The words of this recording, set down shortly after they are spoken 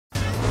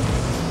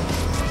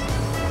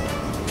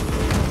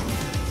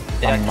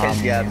Go,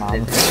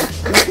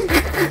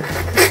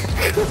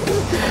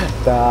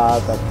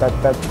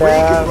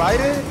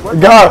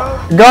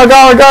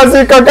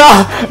 Zico, go!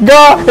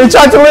 He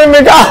tried to win me,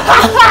 go!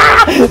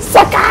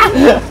 Sucker!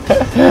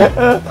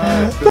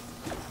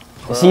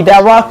 You see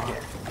that rock?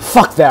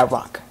 Fuck that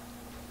rock.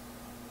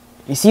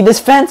 You see this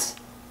fence?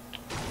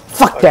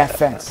 Fuck that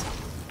fence.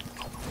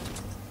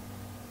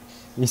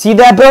 You see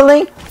that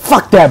building?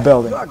 Fuck that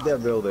building. Fuck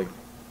that building.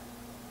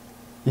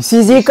 You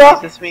see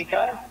Zico?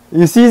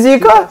 You see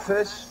Zico?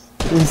 Fish.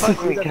 You see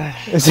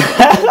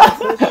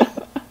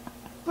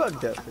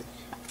Fuck that fish.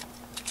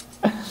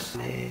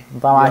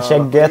 Tama,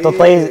 shake to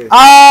please.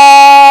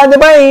 Ah, the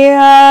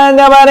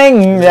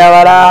baring,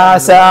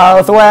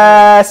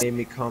 southwest.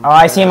 Oh,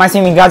 I see him.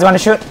 You guys want to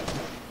shoot?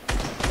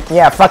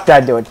 Yeah, fuck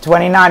that dude.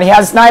 29. He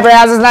has a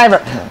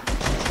sniper.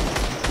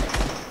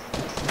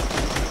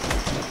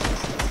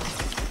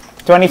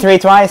 23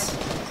 twice.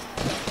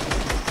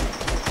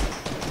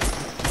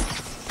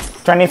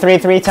 23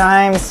 3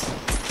 times.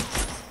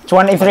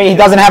 23. He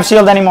doesn't have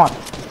shield anymore.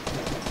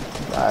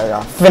 There you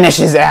go. Finish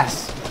his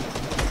ass.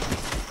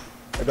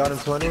 I got him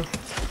 20.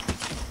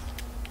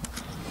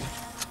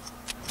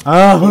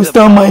 Oh, who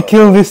stole my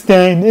kill this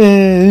time?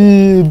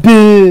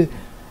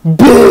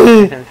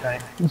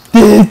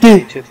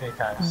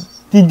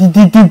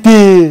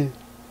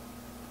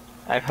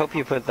 I hope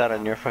you put that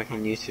on your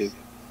fucking YouTube.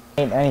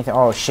 Ain't anything.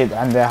 Oh shit,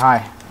 and they're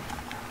high.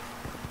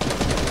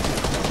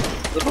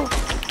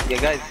 Yeah,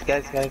 guys.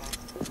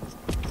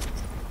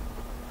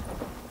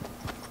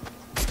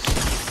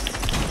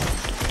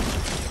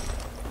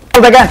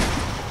 Hold again.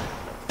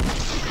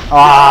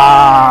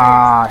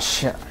 Ah,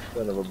 shit.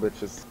 Son of a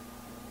bitches.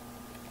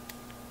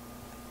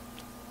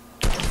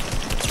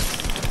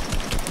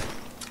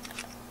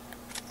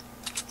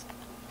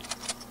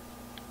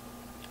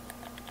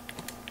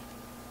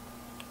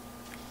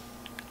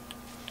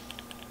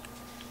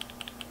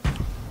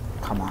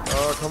 Come on.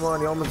 Oh, come on,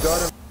 you almost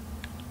got him.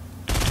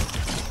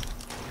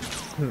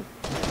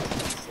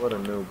 What a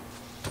noob.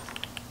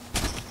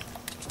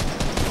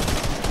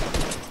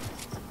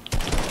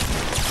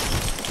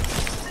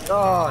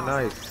 Oh,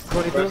 nice.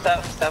 22?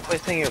 Stop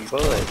wasting your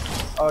bullets.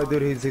 Oh,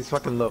 dude, he's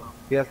fucking low.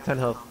 He has 10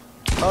 health.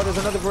 Oh, there's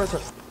another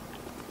person.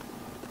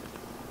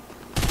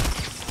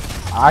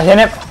 I hit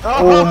him.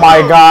 Oh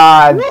my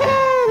god.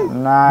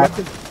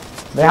 Nice.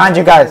 Behind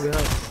you guys.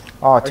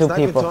 Oh, two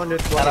people.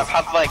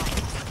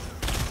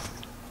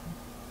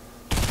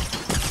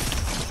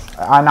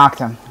 I knocked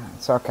him.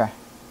 It's okay.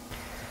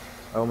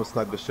 I almost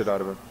sniped the shit out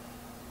of him.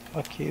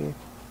 Fuck you.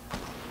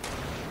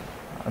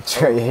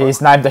 He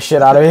sniped the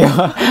shit out of you.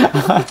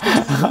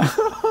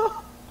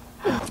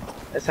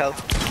 Let's help,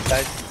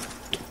 guys.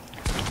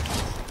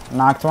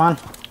 Knocked one.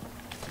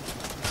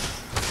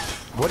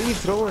 What are you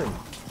throwing?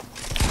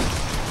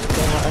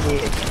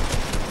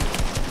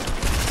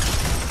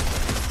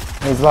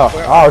 He's low.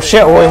 Oh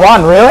shit, we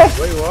won, really?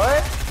 Wait,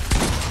 what?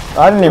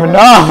 I didn't even know.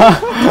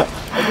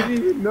 I didn't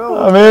even know.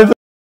 I mean,